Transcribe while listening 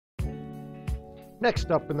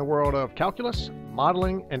Next up in the world of calculus,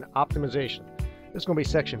 modeling and optimization. This is going to be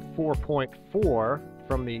section 4.4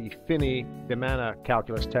 from the Finney-Dimana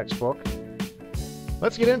calculus textbook.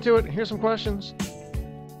 Let's get into it. Here's some questions.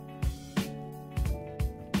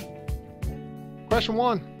 Question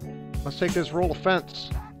 1. Let's take this roll of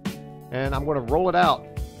fence and I'm going to roll it out.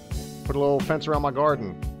 Put a little fence around my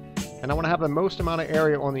garden. And I want to have the most amount of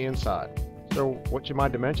area on the inside. So what should my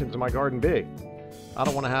dimensions of my garden be? I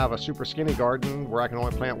don't want to have a super skinny garden where I can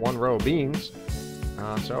only plant one row of beans.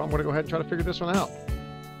 So I'm going to go ahead and try to figure this one out.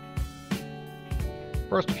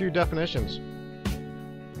 First, a few definitions.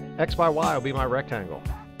 X by Y will be my rectangle.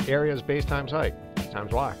 Area is base times height, X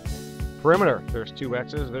times Y. Perimeter, there's two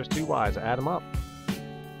X's, there's two Y's, add them up.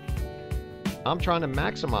 I'm trying to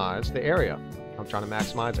maximize the area. I'm trying to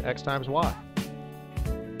maximize X times Y.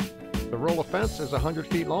 The roll of fence is 100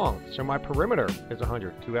 feet long, so my perimeter is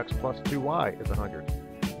 100. 2x plus 2y is 100.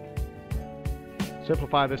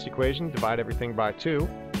 Simplify this equation, divide everything by 2.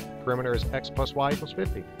 Perimeter is x plus y equals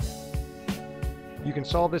 50. You can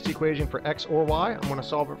solve this equation for x or y. I'm going to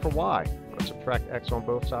solve it for y. I'm going to subtract x on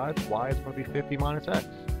both sides. Y is going to be 50 minus x.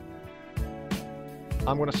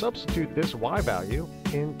 I'm going to substitute this y value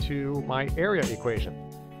into my area equation.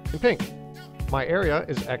 In pink, my area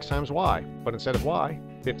is x times y, but instead of y,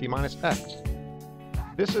 50 minus x.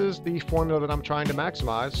 This is the formula that I'm trying to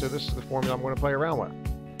maximize, so this is the formula I'm going to play around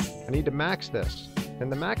with. I need to max this,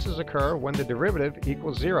 and the maxes occur when the derivative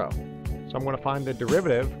equals 0. So I'm going to find the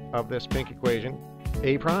derivative of this pink equation,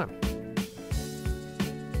 a prime.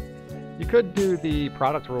 You could do the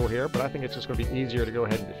product rule here, but I think it's just going to be easier to go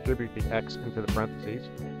ahead and distribute the x into the parentheses.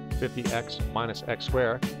 50x minus x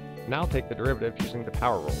squared. Now take the derivative using the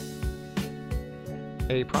power rule.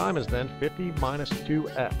 A prime is then 50 minus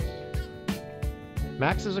 2x.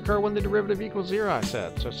 Maxes occur when the derivative equals 0, I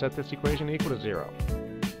said, so set this equation equal to 0.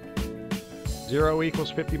 0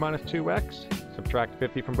 equals 50 minus 2x. Subtract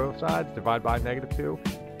 50 from both sides, divide by negative 2.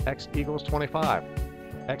 X equals 25.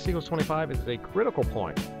 X equals 25 is a critical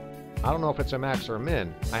point. I don't know if it's a max or a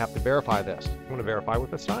min. I have to verify this. I'm going to verify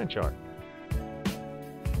with a sign chart.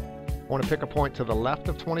 I want to pick a point to the left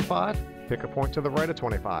of 25. Pick a point to the right of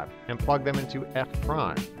 25 and plug them into f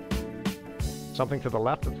prime. Something to the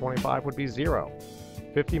left of 25 would be 0.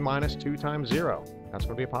 50 minus 2 times 0. That's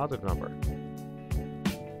going to be a positive number.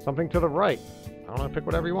 Something to the right. I don't know, pick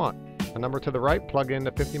whatever you want. A number to the right, plug in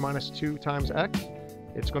the 50 minus 2 times x.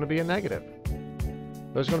 It's going to be a negative.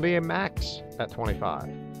 There's going to be a max at 25.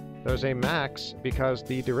 There's a max because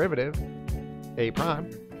the derivative, a prime,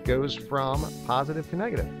 goes from positive to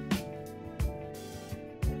negative.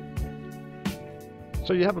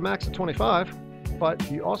 So you have a max of 25,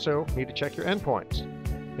 but you also need to check your endpoints.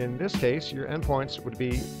 In this case, your endpoints would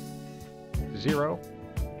be 0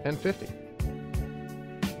 and 50.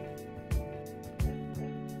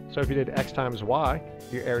 So if you did x times y,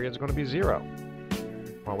 your area is going to be 0.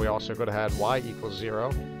 Well, we also could have had y equals 0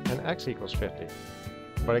 and x equals 50.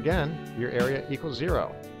 But again, your area equals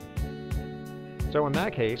 0. So in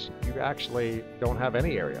that case, you actually don't have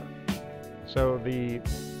any area. So the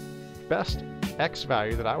best x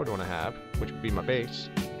value that I would want to have, which would be my base,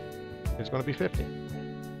 is going to be 50.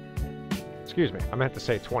 Excuse me, I meant to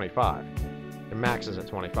say 25. The max is at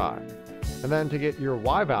 25. And then to get your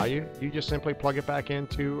y value, you just simply plug it back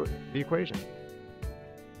into the equation.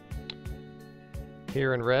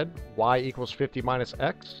 Here in red, y equals 50 minus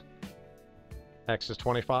x. X is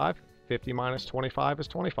 25. 50 minus 25 is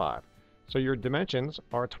 25. So your dimensions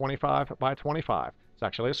are 25 by 25. It's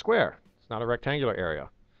actually a square. It's not a rectangular area.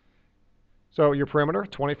 So your perimeter,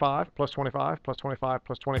 25 plus 25 plus 25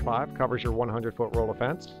 plus 25 covers your 100-foot roll of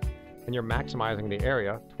fence, and you're maximizing the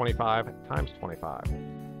area, 25 times 25.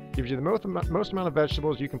 Gives you the most amount of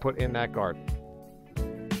vegetables you can put in that garden.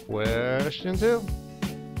 Question 2.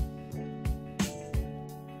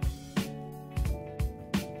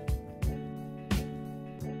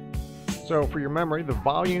 So for your memory, the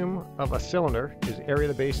volume of a cylinder is area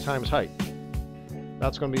of the base times height.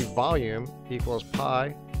 That's going to be volume equals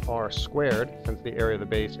pi r squared, since the area of the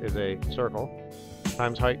base is a circle,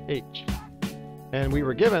 times height h. And we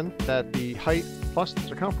were given that the height plus the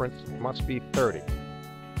circumference must be 30.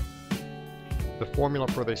 The formula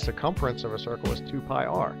for the circumference of a circle is 2 pi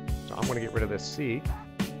r. So I'm going to get rid of this c,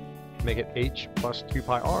 make it h plus 2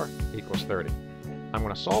 pi r equals 30. I'm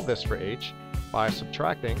going to solve this for h by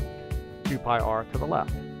subtracting 2 pi r to the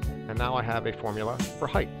left. And now I have a formula for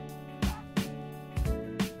height.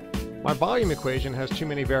 My volume equation has too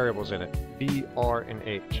many variables in it, v, r, and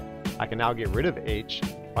h. I can now get rid of h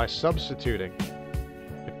by substituting.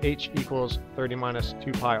 If h equals 30 minus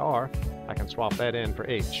 2 pi r, I can swap that in for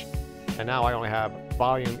h. And now I only have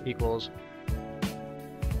volume equals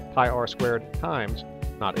pi r squared times,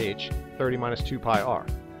 not h, 30 minus 2 pi r.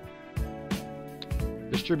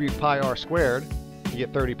 Distribute pi r squared, you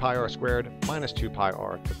get 30 pi r squared minus 2 pi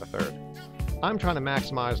r to the third. I'm trying to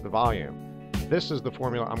maximize the volume. This is the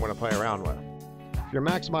formula I'm going to play around with. If you're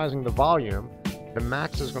maximizing the volume, the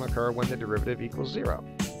max is going to occur when the derivative equals 0.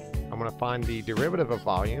 I'm going to find the derivative of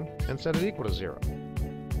volume and set it equal to 0.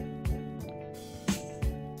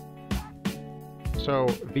 So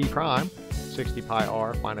v prime, 60 pi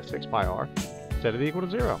r minus 6 pi r, set it equal to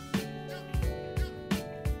 0.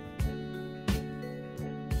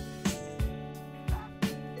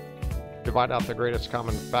 Divide out the greatest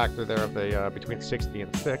common factor there of the between 60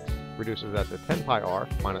 and 6, reduces that to 10 pi r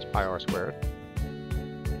minus pi r squared.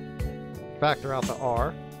 Factor out the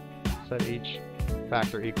r, set each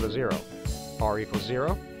factor equal to 0. R equals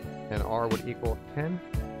 0, and r would equal 10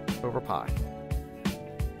 over pi.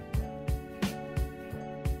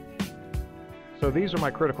 So these are my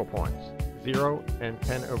critical points, 0 and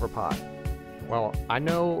 10 over pi. Well, I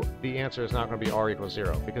know the answer is not going to be r equals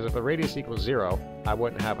 0, because if the radius equals 0, I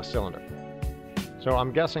wouldn't have a cylinder. So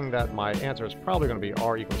I'm guessing that my answer is probably going to be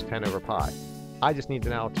r equals 10 over pi. I just need to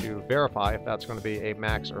now to verify if that's going to be a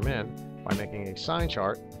max or min by making a sign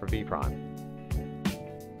chart for v prime.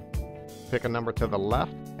 Pick a number to the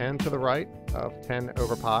left and to the right of 10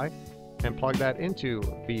 over pi and plug that into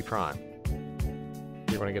v prime.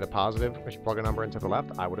 You're going to get a positive if you plug a number into the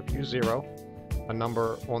left. I would have used 0. A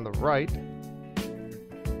number on the right,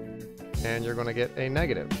 and you're going to get a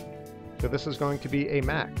negative. So this is going to be a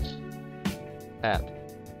max at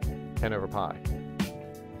 10 over pi.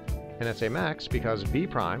 And it's a max because v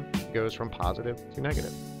prime goes from positive to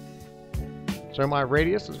negative. So my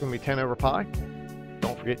radius is going to be 10 over pi.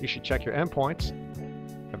 Don't forget you should check your endpoints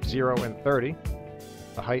of 0 and 30.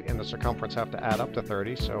 The height and the circumference have to add up to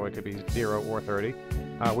 30, so it could be 0 or 30.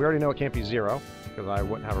 We already know it can't be 0 because I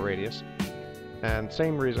wouldn't have a radius. And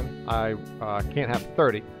same reason, I can't have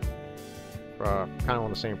 30. Kind of on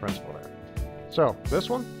the same principle there. So this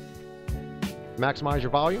one, maximize your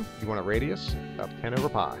volume. You want a radius of 10 over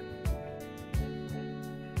pi.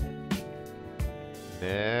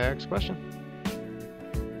 Next question.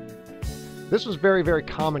 This was a very, very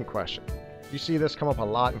common question. You see this come up a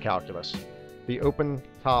lot in calculus. The open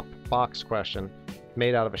top box question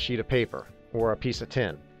made out of a sheet of paper or a piece of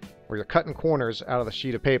tin, where you're cutting corners out of the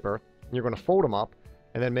sheet of paper and you're going to fold them up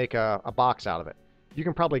and then make a box out of it. You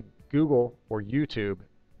can probably Google or YouTube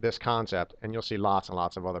this concept and you'll see lots and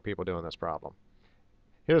lots of other people doing this problem.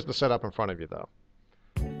 Here's the setup in front of you though.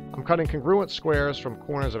 I'm cutting congruent squares from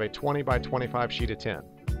corners of a 20 by 25 sheet of tin.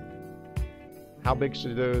 How big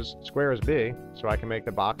should those squares be so I can make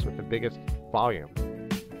the box with the biggest volume?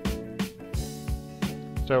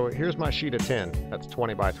 So here's my sheet of tin that's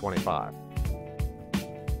 20 by 25.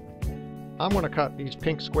 I'm going to cut these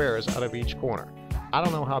pink squares out of each corner. I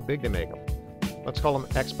don't know how big to make them. Let's call them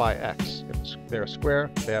x by x. If they're a square,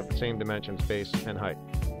 they have the same dimensions, base and height.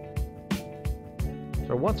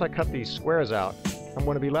 So once I cut these squares out, I'm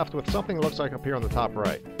going to be left with something that looks like up here on the top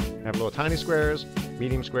right. I have little tiny squares,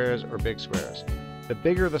 medium squares, or big squares. The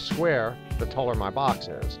bigger the square, the taller my box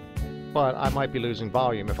is. But I might be losing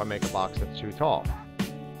volume if I make a box that's too tall.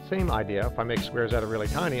 Same idea, if I make squares that are really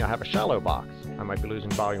tiny, I have a shallow box. I might be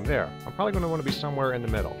losing volume there. I'm probably going to want to be somewhere in the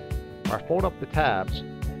middle. Or I fold up the tabs,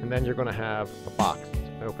 and then you're going to have a box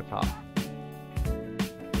that's open top.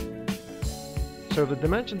 So the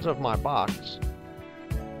dimensions of my box,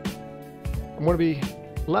 I'm going to be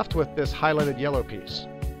left with this highlighted yellow piece.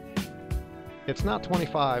 It's not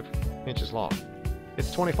 25 inches long.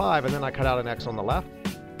 It's 25, and then I cut out an X on the left.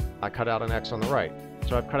 I cut out an X on the right.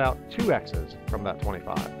 So I've cut out 2 X's from that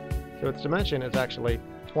 25. So its dimension is actually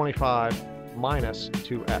 25 minus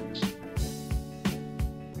 2X.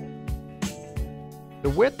 The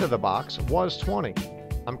width of the box was 20.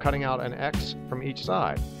 I'm cutting out an X from each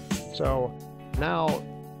side. So now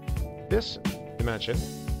this dimension,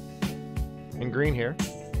 in green here,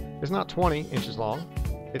 is not 20 inches long.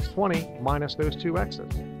 It's 20 minus those 2 X's.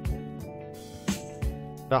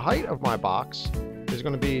 The height of my box is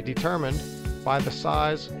going to be determined by the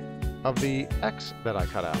size of the X that I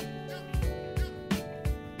cut out.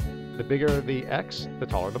 The bigger the X, the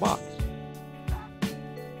taller the box.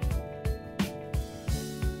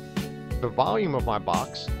 The volume of my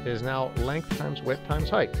box is now length times width times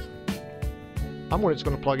height. I'm just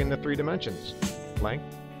going to plug in the 3 dimensions: length,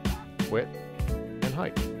 width, and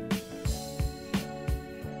height.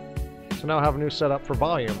 So now I have a new setup for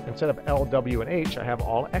volume. Instead of L, W, and H, I have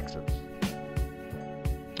all X's.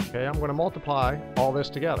 Okay, I'm going to multiply all this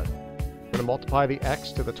together. I'm going to multiply the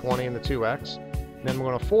X to the 20 and the 2X, and then I'm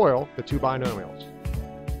going to FOIL the 2 binomials.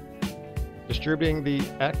 Distributing the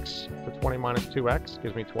x to 20 minus 2x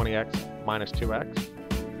gives me 20x minus 2x.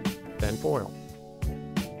 Then FOIL.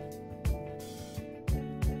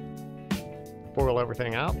 FOIL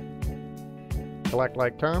everything out. Collect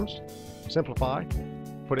like terms. Simplify.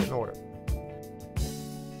 Put it in order.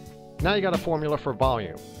 Now you got a formula for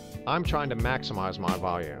volume. I'm trying to maximize my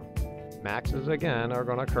volume. Maxes, again, are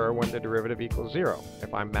going to occur when the derivative equals 0.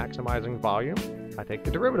 If I'm maximizing volume, I take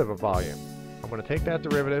the derivative of volume. I'm going to take that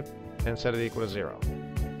derivative and set it equal to 0.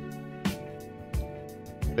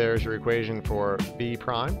 There's your equation for V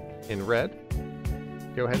prime in red.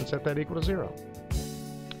 Go ahead and set that equal to 0.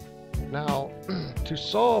 Now, to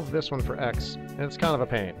solve this one for x, and it's kind of a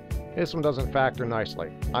pain. This one doesn't factor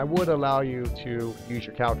nicely. I would allow you to use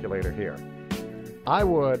your calculator here. I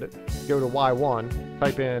would go to y1,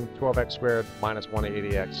 type in 12x squared minus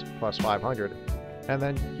 180x plus 500, and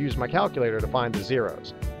then use my calculator to find the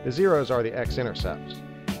zeros. The zeros are the x-intercepts.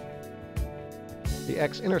 The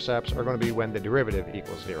x-intercepts are going to be when the derivative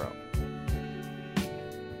equals 0.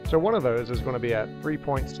 So one of those is going to be at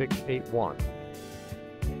 3.681.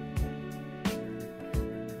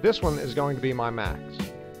 This one is going to be my max.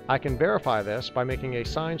 I can verify this by making a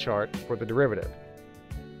sign chart for the derivative.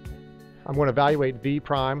 I'm going to evaluate V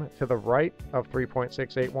prime to the right of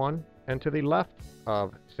 3.681 and to the left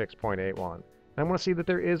of 6.81. I'm going to see that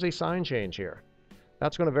there is a sign change here.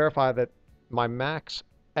 That's going to verify that my max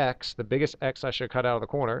x, the biggest x I should cut out of the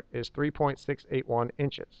corner, is 3.681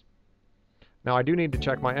 inches. Now I do need to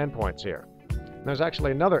check my endpoints here. There's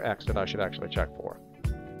actually another x that I should actually check for.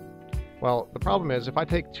 Well, the problem is if I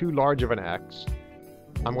take too large of an x,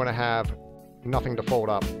 I'm going to have nothing to fold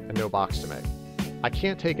up and no box to make. I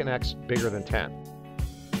can't take an x bigger than 10.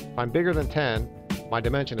 If I'm bigger than 10, my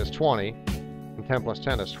dimension is 20, and 10 plus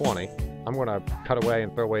 10 is 20. I'm going to cut away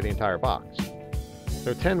and throw away the entire box.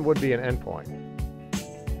 So 10 would be an endpoint.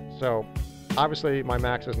 So obviously my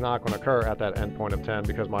max is not going to occur at that endpoint of 10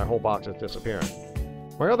 because my whole box is disappearing.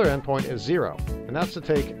 My other endpoint is 0, and that's to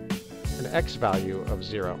take an x value of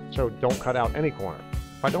 0. So don't cut out any corner.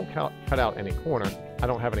 If I don't cut out any corner, I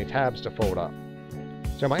don't have any tabs to fold up.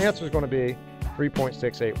 So my answer is going to be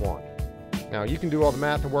 3.681. Now you can do all the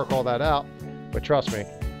math and work all that out, but trust me,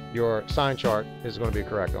 your sign chart is going to be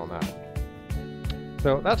correct on that.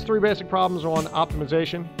 So that's 3 basic problems on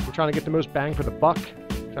optimization. We're trying to get the most bang for the buck,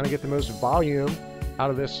 trying to get the most volume out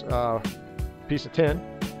of this piece of tin.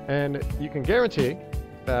 And you can guarantee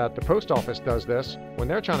that the post office does this when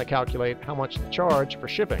they're trying to calculate how much to charge for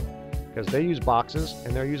shipping, because they use boxes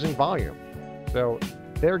and they're using volume. So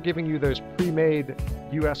they're giving you those pre-made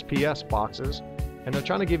USPS boxes, and they're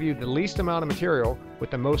trying to give you the least amount of material with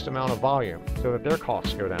the most amount of volume so that their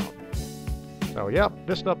costs go down. So yeah,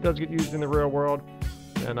 this stuff does get used in the real world,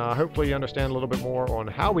 and hopefully you understand a little bit more on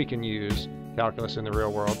how we can use calculus in the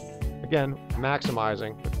real world. Again,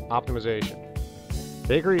 maximizing optimization.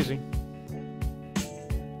 Take her easy.